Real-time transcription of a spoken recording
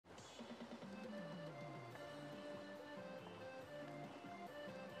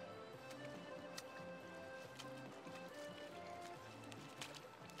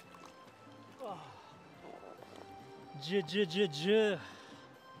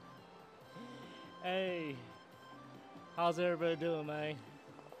Hey, how's everybody doing, man?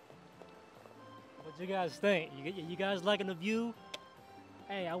 What you guys think? You guys liking the view?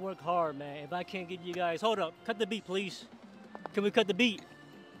 Hey, I work hard, man. If I can't get you guys, hold up, cut the beat, please. Can we cut the beat?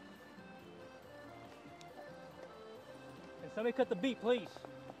 Can somebody cut the beat, please?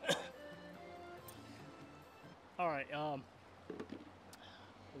 All right.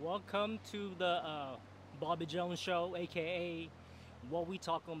 Welcome to the Bobby Jones Show, aka What We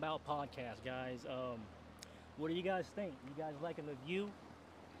Talking About podcast, guys. What do you guys think? You guys liking the view?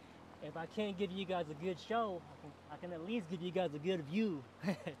 If I can't give you guys a good show, I can at least give you guys a good view.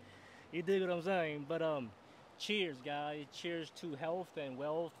 You dig what I'm saying? But cheers, guys. Cheers to health and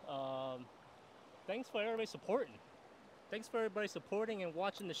wealth. Thanks for everybody supporting. Thanks for everybody supporting and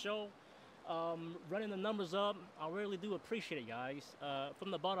watching the show. Running the numbers up. I really do appreciate it, guys. From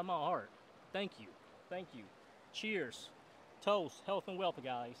the bottom of my heart. Thank you. Thank you. Cheers. Toast. Health and wealth,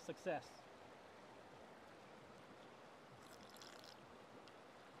 guys. Success.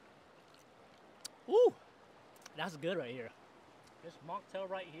 Woo! That's good right here. This mocktail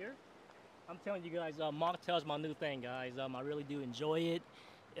right here. I'm telling you guys, mocktail is my new thing, guys. I really do enjoy it.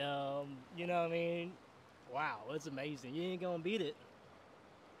 You know what I mean? Wow, it's amazing. You ain't gonna beat it.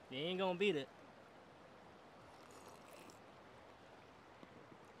 You ain't gonna beat it.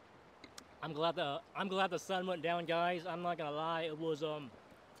 I'm glad the sun went down, guys. I'm not gonna lie. It was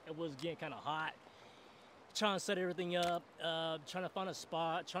getting kind of hot. Trying to set everything up, trying to find a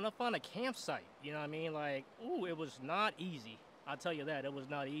spot, trying to find a campsite. You know what I mean? Like, ooh, it was not easy. I'll tell you that. It was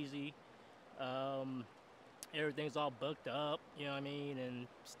not easy. Um, Everything's all booked up, you know what I mean, and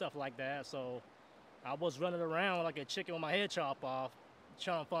stuff like that. So I was running around like a chicken with my head chopped off,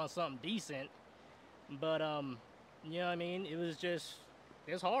 trying to find something decent. But, you know what I mean?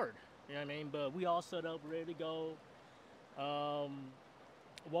 It's hard. You know what I mean? But we all set up, ready to go. Um,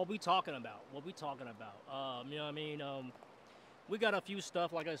 what we talking about? What we talking about? You know what I mean? We got a few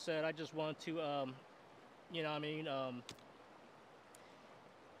stuff. Like I said, I just want to, you know what I mean?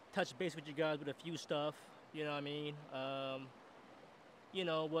 Touch base with you guys with a few stuff. You know what I mean? You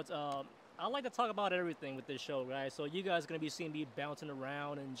know what's I like to talk about everything with this show, guys. So you guys are gonna be seeing me bouncing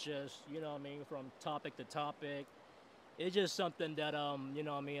around and just, you know what I mean, from topic to topic. It's just something that you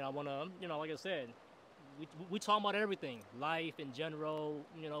know what I mean, I wanna, you know, like I said, we talk about everything, life in general,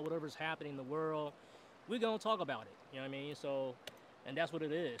 you know, whatever's happening in the world, we're gonna talk about it. You know what I mean? So, and that's what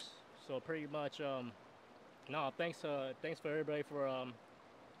it is. So pretty much, no, thanks for everybody for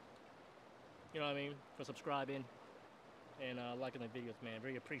you know what I mean, for subscribing and liking the videos, man.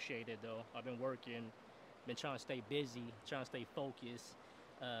 Very appreciated though. I've been working, been trying to stay busy, trying to stay focused,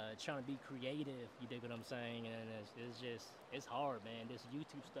 trying to be creative. You dig what I'm saying? And it's hard, man. This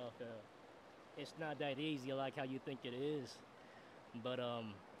YouTube stuff, it's not that easy like how you think it is. But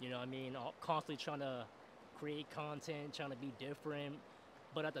you know what I mean, constantly trying to create content, trying to be different,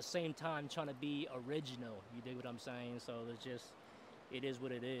 but at the same time trying to be original. You dig what I'm saying? So it is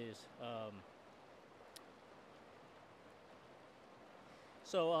what it is.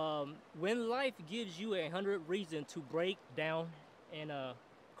 So when life gives you 100 reasons to break down and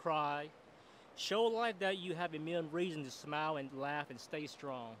cry, show life that you have a million reasons to smile and laugh and stay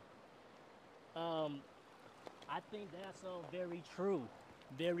strong. Um, I think that's very true,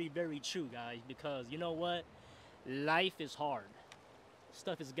 very very true, guys. Because you know what, life is hard.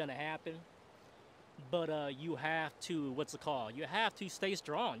 Stuff is gonna happen, but you have to, what's it called? You have to stay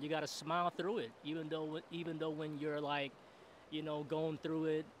strong. You gotta smile through it, even though when you're like, you know, going through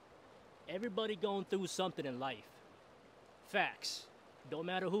it. Everybody going through something in life. Facts. Don't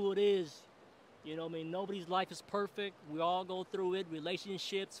matter who it is. You know what I mean? Nobody's life is perfect. We all go through it.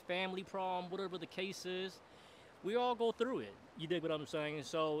 Relationships, family problem, whatever the case is. We all go through it. You dig what I'm saying?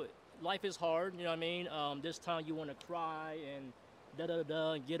 So life is hard, you know what I mean? This time you want to cry and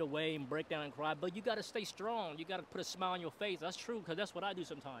da-da-da, and get away and break down and cry. But you got to stay strong. You got to put a smile on your face. That's true, because that's what I do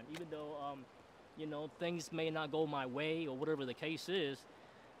sometimes. Even though, you know, things may not go my way or whatever the case is,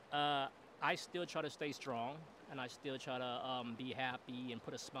 I still try to stay strong, and I still try to be happy and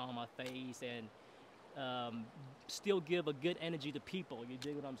put a smile on my face and still give a good energy to people. You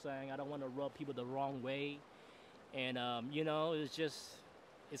dig what I'm saying? I don't want to rub people the wrong way. And, you know,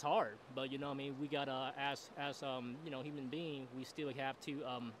 it's hard. But, you know what I mean? We got to, as you know, human being, we still have to,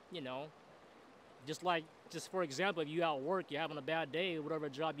 you know, just for example, if you out work, you're having a bad day, whatever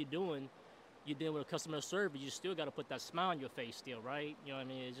job you're doing, you're dealing with customer service, you still got to put that smile on your face still, right? You know what I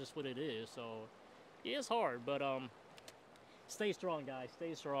mean? It's just what it is. So, yeah, it's hard, but stay strong, guys.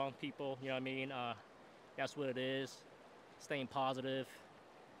 Stay strong, people. You know what I mean? That's what it is. Staying positive.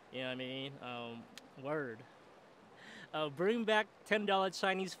 You know what I mean? Word. Bring back $10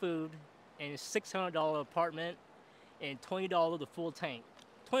 Chinese food and $600 apartment and $20 the full tank.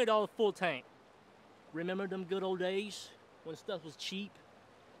 $20 full tank. Remember them good old days when stuff was cheap?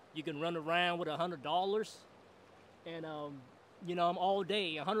 You can run around with $100 and you know, I'm all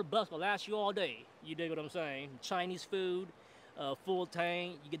day. $100 will last you all day. You dig what I'm saying? Chinese food, full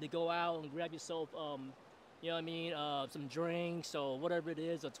tank. You get to go out and grab yourself, you know what I mean, some drinks or whatever it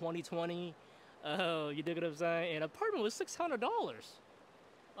is, a 2020. You dig what I'm saying? An apartment was $600.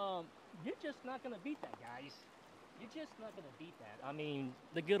 You're just not gonna beat that, guys. You're just not gonna beat that. I mean,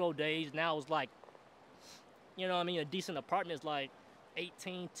 the good old days now is like, you know what I mean, a decent apartment is like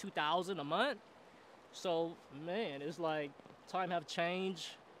 18, 2,000 a month. So man, it's like time have changed.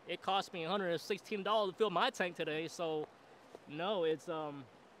 It cost me $116 to fill my tank today. So no, it's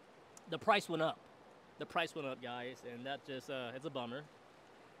the price went up. The price went up, guys, and that just it's a bummer.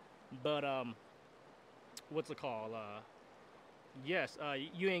 But what's it called? Yes,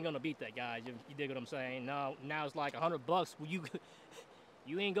 you ain't gonna beat that, guys. You dig what I'm saying? Now it's like $100. Well,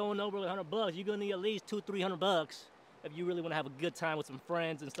 you ain't going over $100. You're gonna need at least $200-300 if you really want to have a good time with some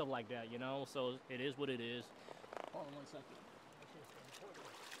friends and stuff like that, you know. So it is what it is. Hold on one second. Make sure it's recording.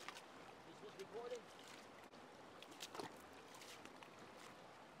 Is this recording?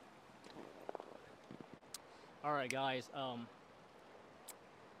 All right, guys.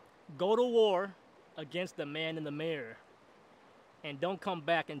 Go to war against the man in the mirror, and don't come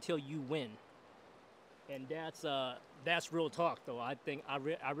back until you win. And that's real talk, though. I think I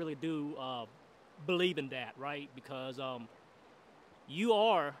really do believe in that, right? Because you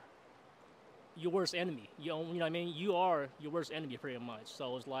are your worst enemy. You know what I mean? You are your worst enemy, pretty much.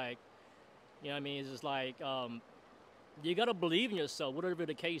 So it's like, you know what I mean? It's just like you gotta believe in yourself, whatever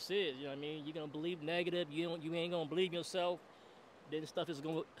the case is. You know what I mean? You're gonna believe negative. You ain't gonna believe in yourself. Then stuff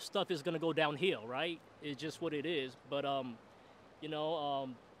is gonna go downhill, right? It's just what it is. But you know,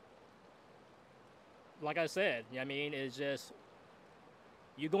 like I said, you know what I mean, it's just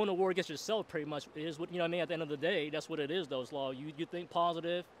you're going to war against yourself, pretty much. It is what, you know what I mean. At the end of the day, that's what it is, though. It's law. You think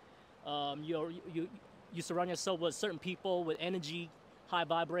positive. You surround yourself with certain people with energy, high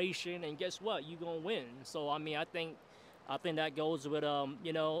vibration, and guess what? You're gonna win. So I mean, I think that goes with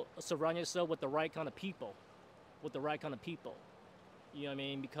you know, surround yourself with the right kind of people, with the right kind of people. You know what I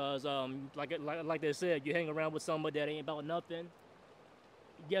mean? Because like they said, you hang around with somebody that ain't about nothing.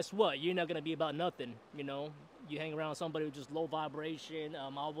 Guess what? You're not gonna be about nothing. You know, you hang around somebody who's just low vibration,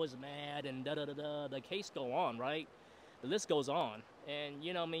 always mad, and da da da da. The case go on, right? The list goes on, and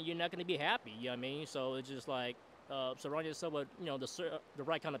you know, what I mean, you're not gonna be happy. You know what I mean? So it's just like surround yourself with, you know, the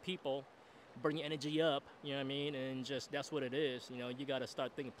right kind of people, bring your energy up. You know what I mean? And just that's what it is. You know, you gotta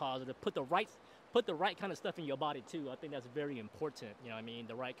start thinking positive. Put the right kind of stuff in your body too. I think that's very important. You know what I mean?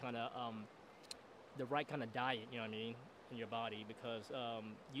 The right kind of diet. You know what I mean? In your body, because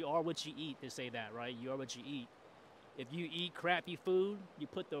you are what you eat. They say that, right? You are what you eat. If you eat crappy food, you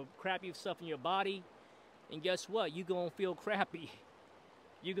put the crappy stuff in your body, and guess what? You're gonna feel crappy.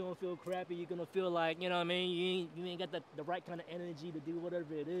 You're gonna feel crappy. You're gonna feel like, you know what I mean, you ain't got the right kind of energy to do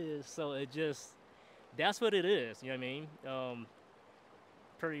whatever it is. So it just, that's what it is. You know what I mean?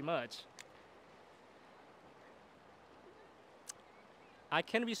 Pretty much. I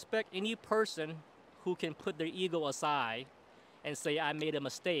can respect any person who can put their ego aside and say, I made a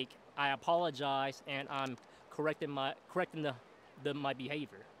mistake, I apologize, and I'm correcting my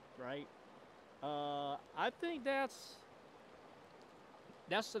behavior, right? I think that's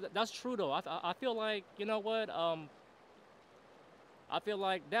true, though. I feel like, you know what, I feel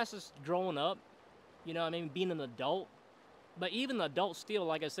like that's just growing up, you know what I mean, being an adult. But even the adults still,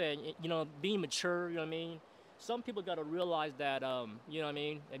 like I said, you know, being mature, you know what I mean? Some people got to realize that, you know what I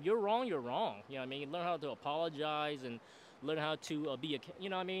mean, if you're wrong, you're wrong. You know what I mean? Learn how to apologize and learn how to you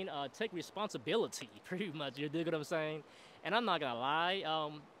know what I mean, take responsibility, pretty much. You dig what I'm saying? And I'm not going to lie,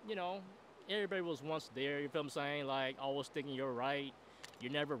 you know, everybody was once there, you feel what I'm saying? Like, always thinking you're right.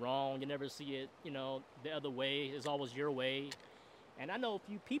 You're never wrong. You never see it, you know, the other way. It's always your way. And I know a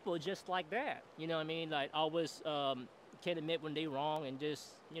few people just like that. You know what I mean? Like, always can't admit when they're wrong and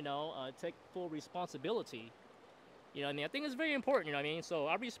just, you know, take full responsibility. You know what I mean? I think it's very important, you know what I mean? So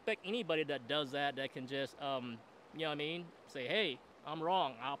I respect anybody that does that, that can just, you know what I mean, say, hey, I'm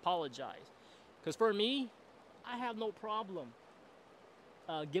wrong, I apologize. Because for me, I have no problem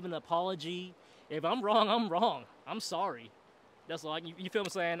giving an apology. If I'm wrong, I'm wrong. I'm sorry. That's like, you feel what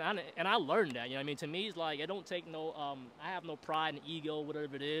I'm saying? And I learned that, you know what I mean? To me, it's like, I don't take no, I have no pride and ego,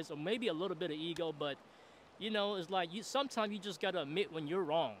 whatever it is, or maybe a little bit of ego, but you know, it's like, sometimes you just gotta admit when you're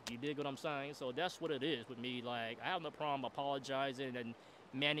wrong. You dig what I'm saying? So that's what it is with me. Like, I have no problem apologizing and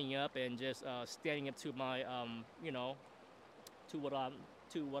manning up and just standing up to my, you know, to what I'm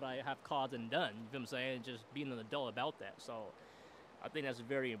to what I have caused and done. You know what I'm saying? Just being an adult about that. So I think that's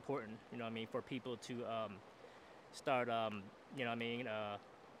very important. You know what I mean? For people to start, you know what I mean?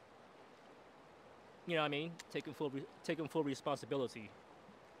 You know what I mean? Taking full responsibility.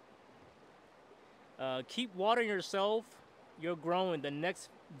 Keep watering yourself. You're growing. The next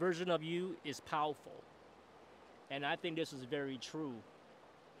version of you is powerful, and I think this is very true.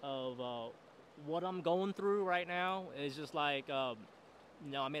 Of what I'm going through right now is just like,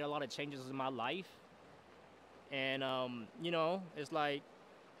 you know, I made a lot of changes in my life, and you know, it's like,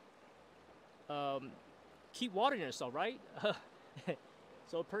 um, keep watering yourself, right?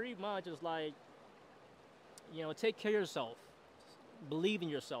 So pretty much it's like, you know, take care of yourself, believe in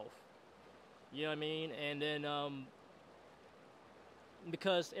yourself. You know what I mean? And then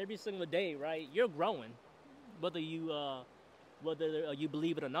because every single day, right, you're growing, whether you whether you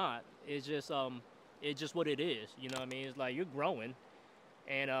believe it or not. It's just what it is. You know what I mean? It's like you're growing,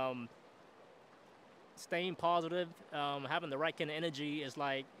 and staying positive, having the right kind of energy is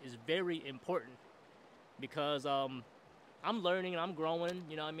very important because I'm learning and I'm growing.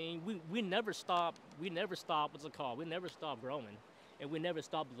 You know what I mean? We never stop. We never stop. What's it called? We never stop growing, and we never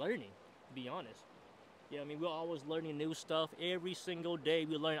stop learning. To be honest. You know what I mean? We're always learning new stuff every single day.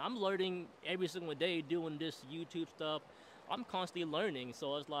 We learn. I'm learning every single day doing this YouTube stuff. I'm constantly learning,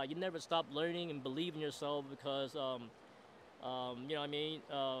 so it's like you never stop learning and believe in yourself because, you know what I mean?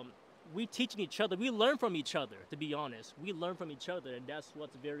 We teaching each other. We learn from each other. To be honest, we learn from each other, and that's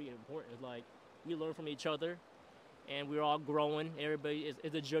what's very important. It's like we learn from each other, and we're all growing. Everybody is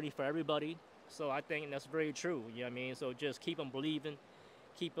it's a journey for everybody. So I think that's very true. You know what I mean? So just keep on believing,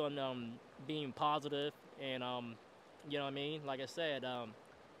 keep on being positive, and you know what I mean? Like I said,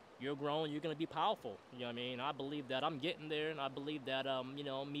 you're growing, you're gonna be powerful. You know what I mean? I believe that I'm getting there, and I believe that you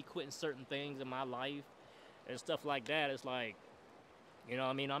know, me quitting certain things in my life and stuff like that. It's like, you know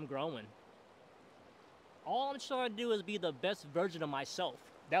what I mean? I'm growing. All I'm trying to do is be the best version of myself.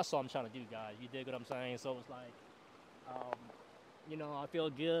 That's all I'm trying to do, guys. You dig what I'm saying? So it's like, um, you know, I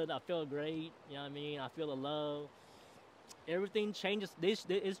feel good. I feel great. You know what I mean? I feel the love. Everything changes. This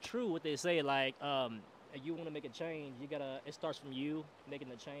is true what they say. Like, if you want to make a change, you gotta. It starts from you making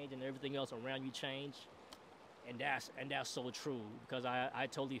the change, and everything else around you change. And that's so true because I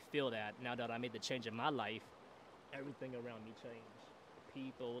totally feel that now that I made the change in my life, everything around me changed. The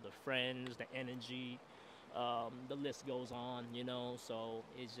people, the friends, the energy, the list goes on. You know, so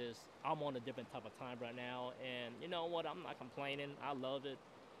it's just I'm on a different type of time right now, and you know what? I'm not complaining. I love it.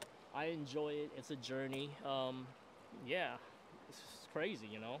 I enjoy it. It's a journey. Yeah, it's crazy,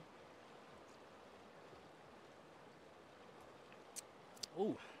 you know.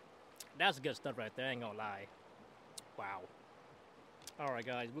 Ooh, that's good stuff right there. I ain't gonna lie. Wow. All right,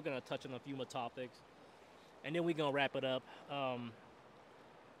 guys, we're gonna touch on a few more topics, and then we're gonna wrap it up.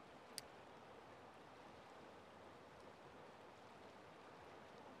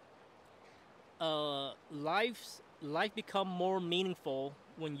 Life become more meaningful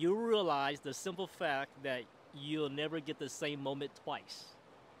when you realize the simple fact that you'll never get the same moment twice.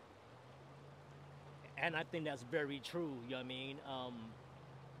 And I think that's very true. You know what I mean?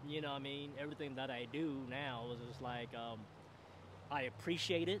 You know what I mean? Everything that I do now is just like I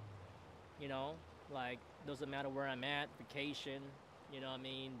appreciate it. You know, like doesn't matter where I'm at, vacation. You know what I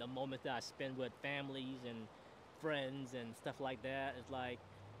mean? The moment that I spend with families and friends and stuff like that is like,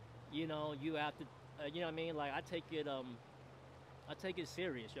 you know, you have to. You know what I mean? Like I take it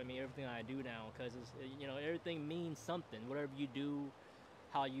serious. You know what I mean? Everything I do now, because it's you know, everything means something. Whatever you do,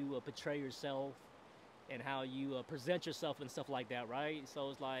 how you portray yourself, and how you present yourself and stuff like that, right? So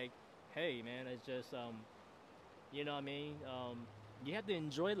it's like, hey, man, it's just, you know what I mean? You have to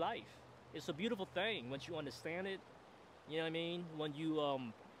enjoy life. It's a beautiful thing once you understand it. You know what I mean? When you,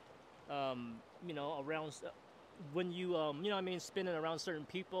 you know, when you know what I mean, spending around certain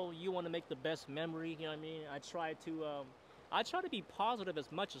people, you want to make the best memory. You know what I mean? I try to be positive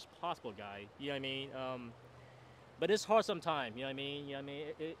as much as possible, guy. You know what I mean? But it's hard sometimes, you know what I mean? You know what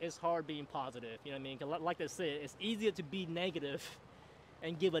I mean? It's hard being positive, you know what I mean? 'Cause like I said, it's easier to be negative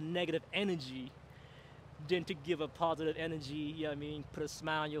and give a negative energy than to give a positive energy, you know what I mean? Put a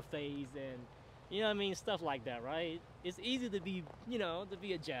smile on your face and, you know what I mean? Stuff like that, right? It's easy to be, you know, to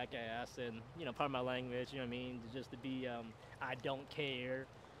be a jackass and, you know, pardon my language, you know what I mean? Just to be, I don't care.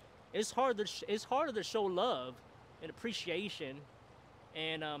 It's harder to show love and appreciation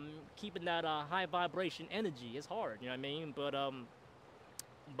and keeping that high vibration energy is hard, you know what I mean?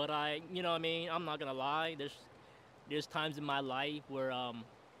 But I, you know what I mean? I'm not gonna lie. There's times in my life where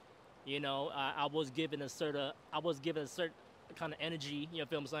you know, I was given a certain kind of energy, you know,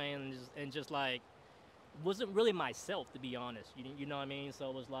 feel what I'm saying, and just like wasn't really myself, to be honest. You know what I mean? So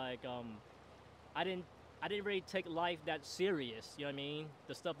it was like I didn't I didn't really take life that serious. You know what I mean?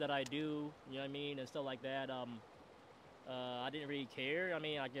 The stuff that I do, you know what I mean, and stuff like that. I didn't really care. I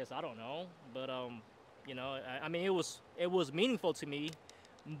mean, I guess I don't know, but you know, I mean, it was meaningful to me,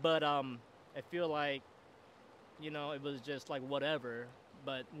 but I feel like you know it was just like whatever.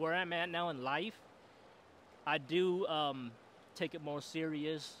 But where I'm at now in life, I do take it more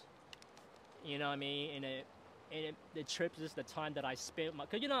serious. You know what I mean? The trips is the time that I spent.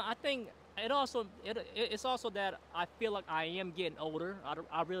 Cause you know I think it's also that I feel like I am getting older.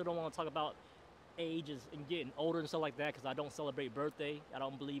 I really don't want to talk about ages and getting older and stuff like that because I don't celebrate birthday. I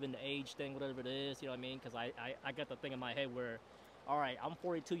don't believe in the age thing, whatever it is. You know what I mean? Because I got the thing in my head where, all right, I'm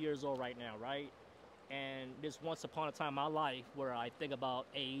 42 years old right now, right? And this once upon a time in my life where I think about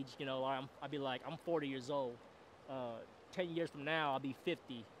age. You know, I'll be like, I'm 40 years old. 10 years from now, I'll be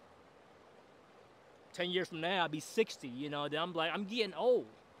 50. 10 years from now, I'll be 60. You know, then I'm like, I'm getting old.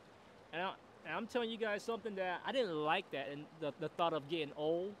 And I'm telling you guys something that I didn't like that, and the thought of getting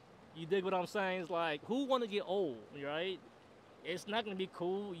old. You dig what I'm saying? It's like, who want to get old, right? It's not gonna be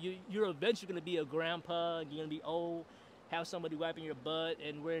cool. You're eventually gonna be a grandpa. You're gonna be old, have somebody wiping your butt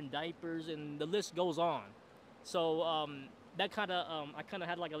and wearing diapers, and the list goes on. So that kind of I kind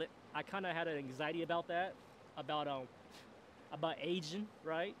of had an anxiety about that, about aging,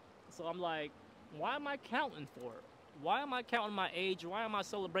 right? So I'm like, why am I counting for it? Why am I counting my age? Why am I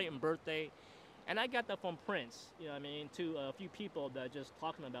celebrating birthday? And I got that from Prince, you know what I mean, to a few people that just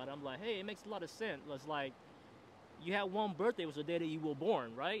talking about it. I'm like, hey, it makes a lot of sense. It's like, you had one birthday, was the day that you were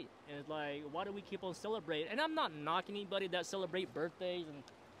born, right? And it's like, why do we keep on celebrating? And I'm not knocking anybody that celebrate birthdays and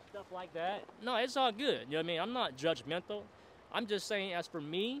stuff like that. No, it's all good, you know what I mean? I'm not judgmental. I'm just saying, as for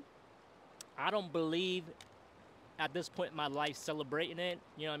me, I don't believe at this point in my life celebrating it,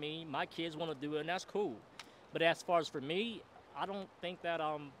 you know what I mean? My kids want to do it, and that's cool. But as far as for me, I don't think that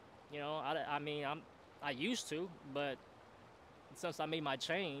you know, I mean, I used to, but since I made my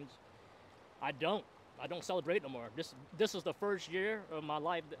change, I don't. I don't celebrate no more. This is the first year of my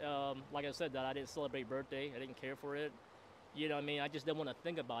life, like I said, that I didn't celebrate birthday. I didn't care for it. You know what I mean? I just didn't want to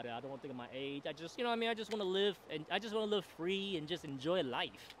think about it. I don't want to think of my age. I just, you know what I mean? I just want to live, and I just want to live free and just enjoy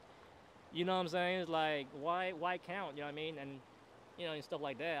life. You know what I'm saying? It's like, why count? You know what I mean? And you know, and stuff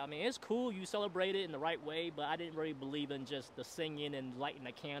like that. I mean, it's cool. You celebrate it in the right way, but I didn't really believe in just the singing and lighting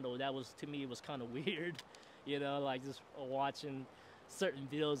a candle. That was, to me, it was kind of weird. You know, like just watching certain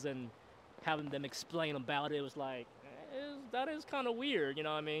videos and having them explain about it. It was like, that is kind of weird. You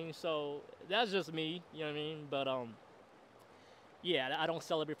know what I mean? So that's just me. You know what I mean? But yeah, I don't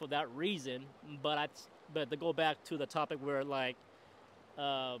celebrate for that reason. But to go back to the topic where like,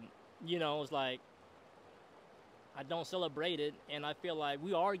 you know, it's like, I don't celebrate it, and I feel like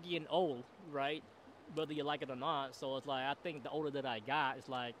we are getting old, right? Whether you like it or not. So it's like, I think the older that I got, it's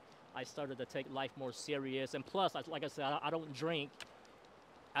like I started to take life more serious. And plus, like I said, I don't drink.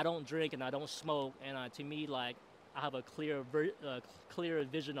 I don't drink and I don't smoke. And to me, like, I have a clear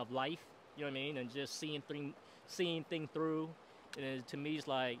vision of life. You know what I mean? And just seeing things through. And to me, it's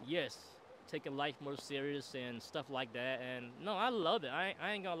like, yes, taking life more serious and stuff like that. And no, I love it.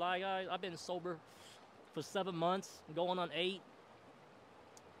 I ain't gonna lie, guys. I've been sober for 7 months, going on 8,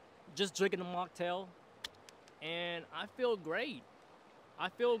 just drinking a mocktail, and I feel great. I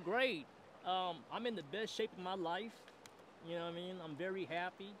feel great. I'm in the best shape of my life. You know what I mean? I'm very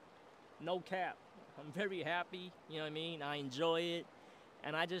happy. No cap. I'm very happy. You know what I mean? I enjoy it,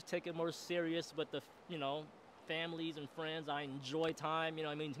 and I just take it more serious with the, you know, families and friends. I enjoy time. You know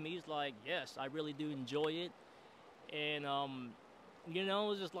what I mean? To me, it's like, yes, I really do enjoy it, and you know,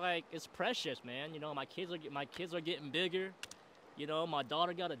 it's just like, it's precious, man. You know, my kids are getting bigger. You know, my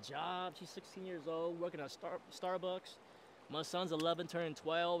daughter got a job. She's 16 years old, working at Starbucks. My son's 11, turning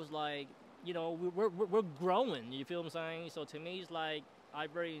 12. It's like, you know, we're growing. You feel what I'm saying? So to me, it's like, I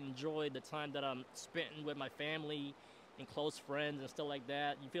very enjoyed the time that I'm spending with my family and close friends and stuff like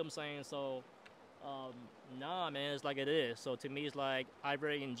that. You feel what I'm saying? So, nah, man, it's like it is. So to me, it's like, I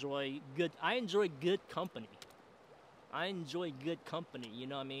enjoy good company. I enjoy good company, you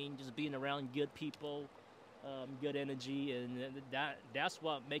know what I mean? Just being around good people, good energy, and that's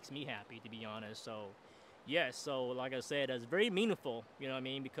what makes me happy, to be honest. So, yes, so like I said, it's very meaningful, you know what I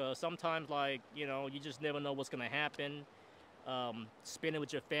mean? Because sometimes, like, you know, you just never know what's going to happen. Spending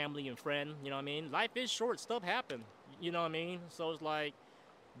with your family and friend, you know what I mean? Life is short, stuff happen, you know what I mean? So it's like,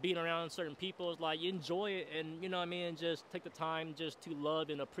 being around certain people, it's like, you enjoy it, and, you know what I mean? And just take the time just to love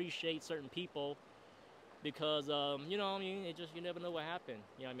and appreciate certain people. Because, you know what I mean, you never know what happened,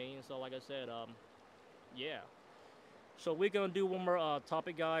 you know what I mean? So, like I said, yeah. So we're gonna do one more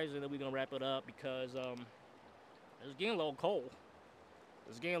topic, guys, and then we're gonna wrap it up because it's getting a little cold.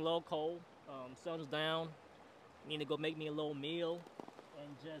 It's getting a little cold. Sun's down. Need to go make me a little meal and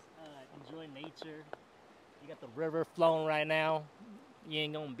just enjoy nature. You got the river flowing right now. You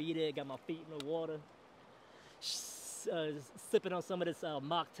ain't gonna beat it. Got my feet in the water. Sipping on some of this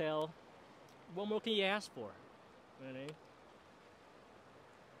mocktail. What more can you ask for? You know what I mean?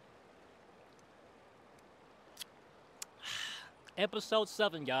 Episode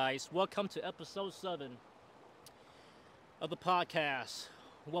 7, guys. Welcome to episode 7 of the podcast.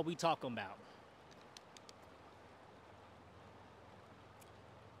 What we talking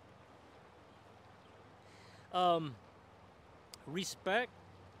about? Respect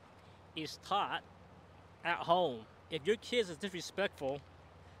is taught at home. If your kids is disrespectful,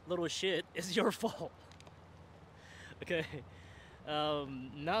 little shit, it's your fault. Okay?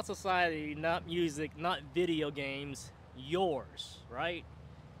 Not society, not music, not video games, yours, right?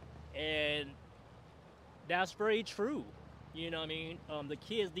 And that's very true. You know what I mean? The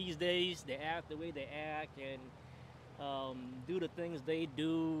kids these days, they act the way they act and do the things they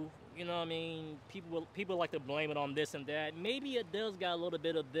do. You know what I mean? People like to blame it on this and that. Maybe it does got a little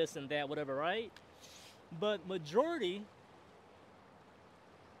bit of this and that, whatever, right? But majority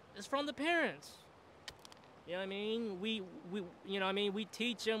is from the parents. You know what I mean? We you know what I mean? We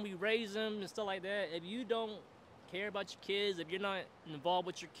teach them, we raise them and stuff like that. If you don't care about your kids, if you're not involved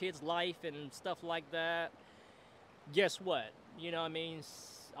with your kids' life and stuff like that, guess what? You know what I mean?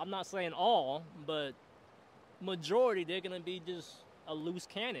 I'm not saying all, but majority, they're gonna be just a loose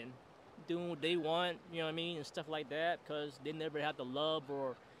cannon, doing what they want, you know what I mean, and stuff like that, because they never have the love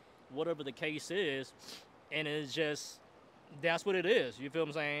or whatever the case is, and it's just, that's what it is, you feel what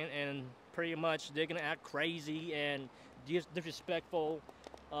I'm saying? And pretty much they're gonna act crazy and disrespectful,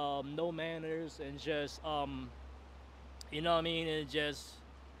 no manners, and just, you know what I mean, and just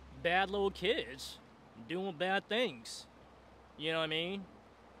bad little kids doing bad things, you know what I mean?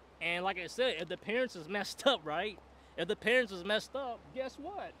 And like I said, if the parents is messed up, right? If the parents is messed up, guess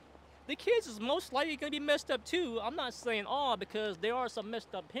what? The kids is most likely going to be messed up too. I'm not saying all, because there are some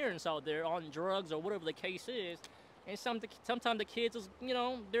messed up parents out there on drugs or whatever the case is. And sometimes the kids is, you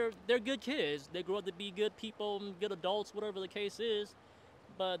know, they're good kids. They grow up to be good people, good adults, whatever the case is.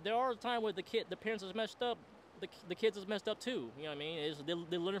 But there are times where the parents is messed up. The kids is messed up too. You know what I mean?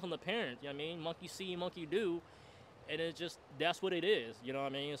 They learn from the parents. You know what I mean? Monkey see, monkey do. And it's just, that's what it is, you know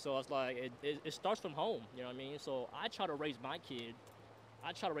what I mean? So it's like, it starts from home, you know what I mean? So I try to raise my kid.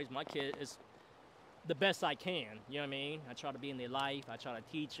 As the best I can, you know what I mean? I try to be in their life. I try to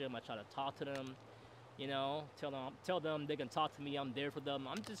teach them. I try to talk to them, you know, tell them they can talk to me. I'm there for them.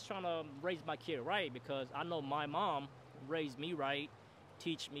 I'm just trying to raise my kid right, because I know my mom raised me right,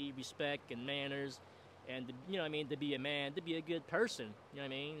 teach me respect and manners, and, you know what I mean, to be a man, to be a good person, you know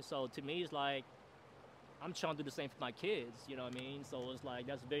what I mean? So to me, it's like, I'm trying to do the same for my kids, you know what I mean? So it's like,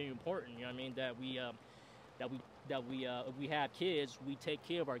 that's very important, you know what I mean? If we have kids, we take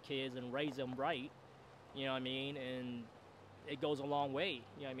care of our kids and raise them right, you know what I mean? And it goes a long way,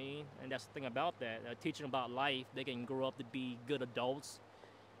 you know what I mean? And that's the thing about that. Teaching them about life, they can grow up to be good adults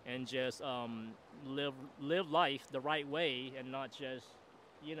and just live life the right way, and not just,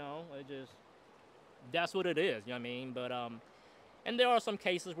 you know, that's what it is, you know what I mean? But and there are some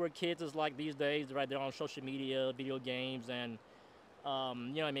cases where kids is like these days, right? They're on social media, video games, and you know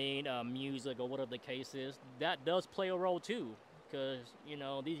what I mean, music or whatever the case is. That does play a role too, because you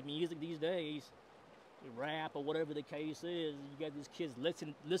know music these days, rap or whatever the case is. You got these kids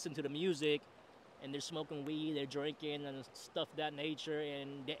listen to the music, and they're smoking weed, they're drinking and stuff of that nature,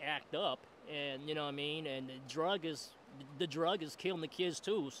 and they act up, and you know what I mean. And the drug is killing the kids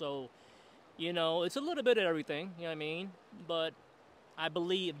too. So you know, it's a little bit of everything. You know what I mean, but I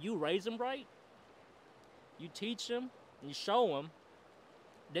believe if you raise them right, you teach them, you show them,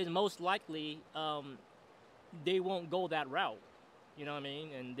 then most likely they won't go that route. You know what I mean?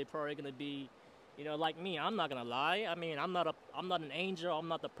 And they're probably gonna be, you know, like me. I'm not gonna lie. I mean, I'm not an angel. I'm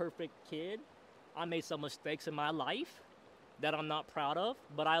not the perfect kid. I made some mistakes in my life that I'm not proud of,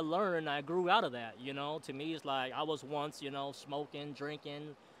 but I learned. I grew out of that. You know, to me, it's like I was once, you know, smoking,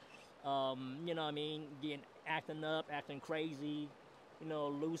 drinking. You know what I mean? Acting up, acting crazy. You know,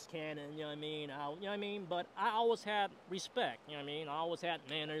 loose cannon, you know what I mean? You know what I mean? But I always had respect, you know what I mean? I always had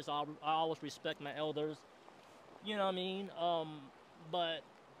manners. I always respect my elders, you know what I mean? But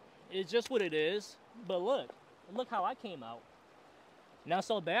it's just what it is. But look how I came out. Not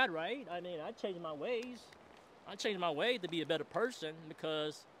so bad, right? I mean, I changed my ways. I changed my way to be a better person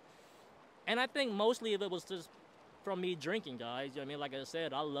because, and I think mostly of it was just from me drinking, guys. You know what I mean? Like I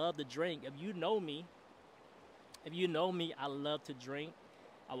said, I love to drink. If you know me, If you know me, I love to drink.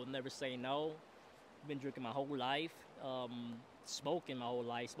 I would never say no. Been drinking my whole life, smoking my whole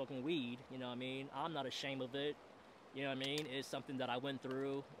life, smoking weed. You know what I mean? I'm not ashamed of it. You know what I mean? It's something that I went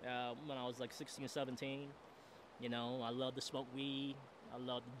through when I was like 16 or 17. You know, I love to smoke weed. I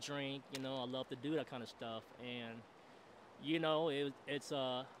love to drink. You know, I love to do that kind of stuff. And you know, it's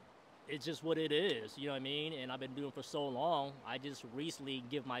just what it is. You know what I mean? And I've been doing it for so long. I just recently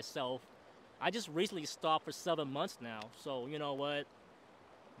stopped for 7 months now. So you know what?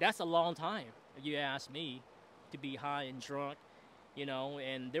 That's a long time. If you ask me, to be high and drunk. You know,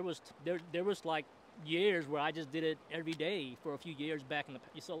 and there was like years where I just did it every day for a few years back in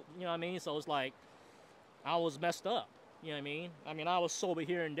the. So you know what I mean? So it's like I was messed up. You know what I mean? I mean, I was sober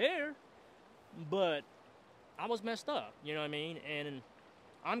here and there, but I was messed up. You know what I mean? And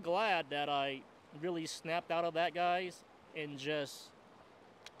I'm glad that I really snapped out of that, guys, and just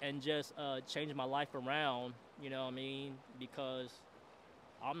changed my life around. You know what I mean? Because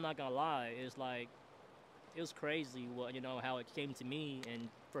I'm not gonna lie, it's like it was crazy what how it came to me and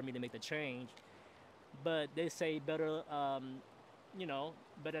for me to make the change. But they say better,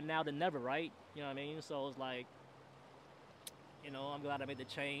 better now than never, right? You know what I mean? So it's like, I'm glad I made the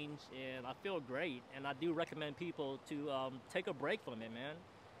change, and I feel great. And I do recommend people to take a break from it, man.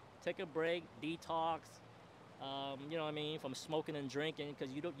 Take a break, detox. You know what I mean, from smoking and drinking,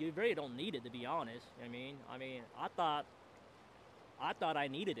 because you really don't need it, to be honest. You know what I mean, I thought I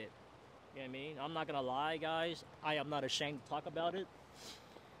needed it. You know what I mean? I'm not gonna lie, guys. I am not ashamed to talk about it.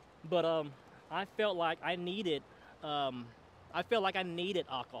 But I felt like I needed, alcohol.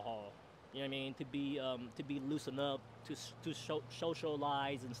 You know what I mean? To be loosened up, to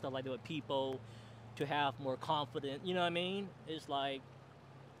socialize and stuff like that with people, to have more confidence. You know what I mean? It's like,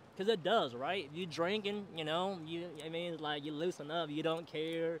 cause it does, right? If you drinking, I mean, it's like you loosen up. You don't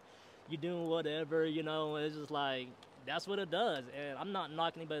care. You doing whatever. It's just like that's what it does. And I'm not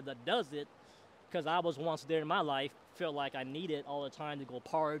knocking anybody that does it, because I was once there in my life, felt like I needed all the time to go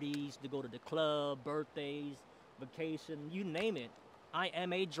parties, to go to the club, birthdays, vacation, you name it. I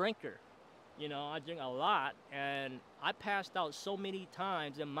am a drinker. I drink a lot, and I passed out so many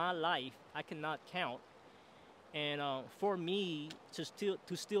times in my life I cannot count. And for me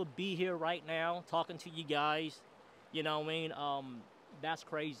to still be here right now talking to you guys, you know what I mean? That's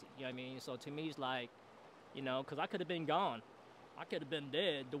crazy. You know what I mean? So to me, it's like, because I could have been gone. I could have been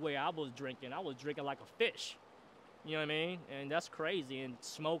dead the way I was drinking. I was drinking like a fish. You know what I mean? And that's crazy. And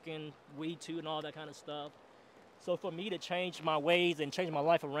smoking weed too and all that kind of stuff. So for me to change my ways and change my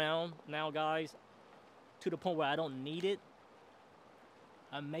life around now, guys, to the point where I don't need it,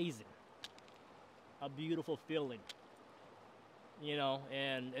 amazing. A beautiful feeling.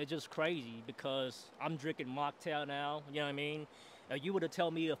 And it's just crazy because I'm drinking mocktail now. You know what I mean? You would have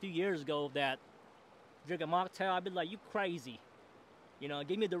told me a few years ago that drinking mocktail, I'd be like, you crazy.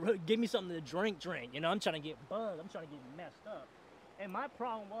 Give me something to drink. I'm trying to get buzzed. I'm trying to get messed up. And my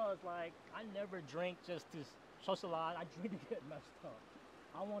problem was, like, I never drink just to socialize. I drink to get messed up.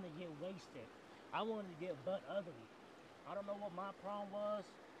 I want to get wasted. I wanted to get butt ugly. I don't know what my problem was.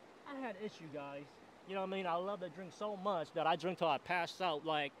 I had an issue, guys. You know what I mean? I love to drink so much that I drink till I pass out.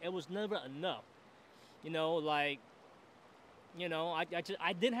 Like, it was never enough. I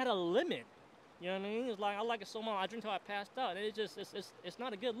didn't have a limit. You know what I mean? It's like, I like it so much, I drink till I passed out. And it's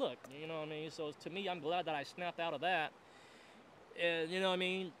not a good look. You know what I mean? So to me, I'm glad that I snapped out of that. And you know what I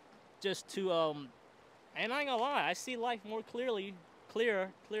mean? Just to, and I ain't gonna lie, I see life more clearer.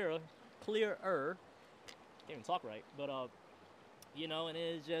 Can't even talk right. But, and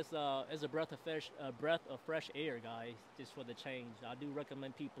it's just, it's a breath of fresh air, guys, just for the change. I do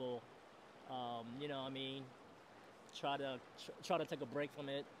recommend people, try to take a break from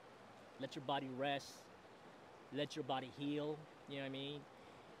it. Let your body rest. Let your body heal. You know what I mean?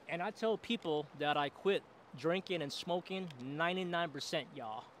 And I tell people that I quit drinking and smoking 99%,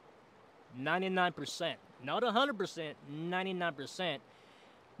 y'all. 99%. Not 100%, 99%.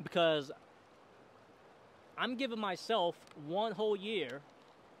 Because I'm giving myself 1 whole year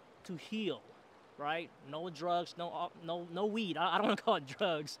to heal, right? No drugs, no weed. I don't want to call it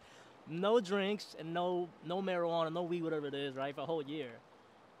drugs. No drinks and no marijuana, no weed, whatever it is, right? For a whole year.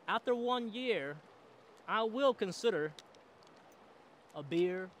 After 1 year, I will consider a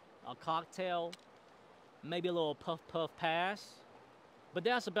beer, a cocktail, maybe a little puff pass. But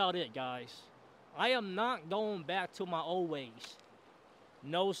that's about it, guys. I am not going back to my old ways.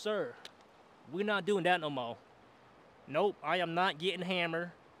 No, sir. We're not doing that no more. Nope, I am not getting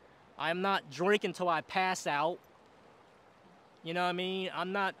hammered. I am not drinking till I pass out. You know what I mean?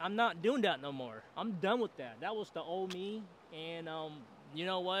 I'm not doing that no more. I'm done with that. That was the old me, and you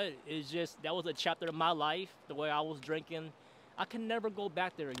know what? It's just, that was a chapter of my life, the way I was drinking. I can never go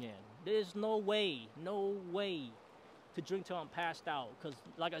back there again. There's no way to drink till I'm passed out. Because,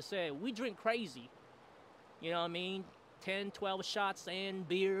 like I said, we drink crazy. You know what I mean? 10, 12 shots and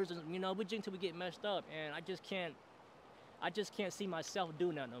beers, and, you know, we drink till we get messed up. And I just can't see myself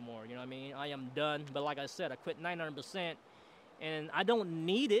doing that no more. You know what I mean? I am done. But like I said, I quit 900%. And I don't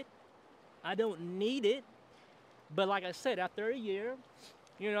need it. But like I said, after a year,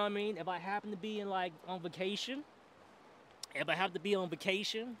 you know what I mean? If I happen to be on vacation, I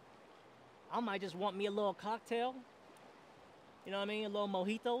might just want me a little cocktail. You know what I mean? A little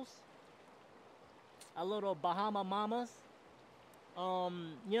mojitos, a little Bahama Mamas. You know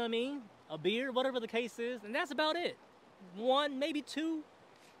what I mean? A beer, whatever the case is, and that's about it. 1, maybe 2.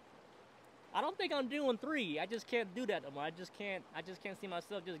 I don't think I'm doing 3. I just can't do that no more. I just can't see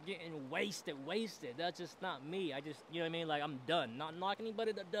myself just getting wasted. That's just not me. You know what I mean? Like, I'm done. Not knocking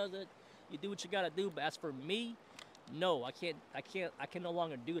anybody that does it. You do what you gotta do. But as for me, no, I can no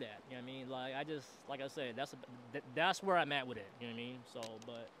longer do that. You know what I mean? Like, like I said, that's where I'm at with it. You know what I mean? So,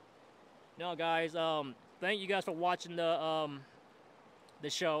 but no, guys. Thank you guys for watching the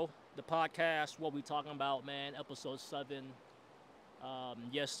show, the podcast. What we talking about, man? Episode 7.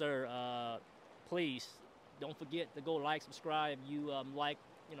 Yes, sir. Please don't forget to go like, subscribe. If you if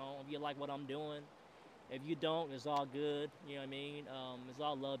you like what I'm doing. If you don't, it's all good. You know what I mean? It's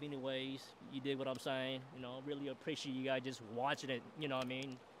all love, anyways. You dig what I'm saying? You know, really appreciate you guys just watching it. You know what I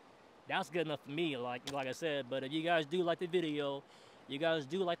mean? That's good enough for me. Like I said. But if you guys do like the video, you guys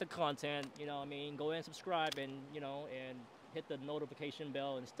do like the content. You know what I mean? Go ahead and subscribe, and and hit the notification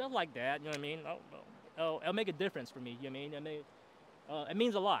bell and stuff like that. You know what I mean? It'll make a difference for me. You know what I mean? It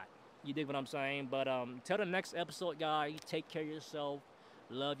means a lot. You dig what I'm saying? But till the next episode, guys, take care of yourself.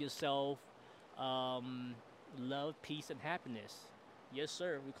 Love yourself. Love, peace, and happiness. Yes,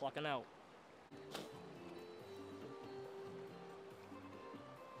 sir. We clocking out.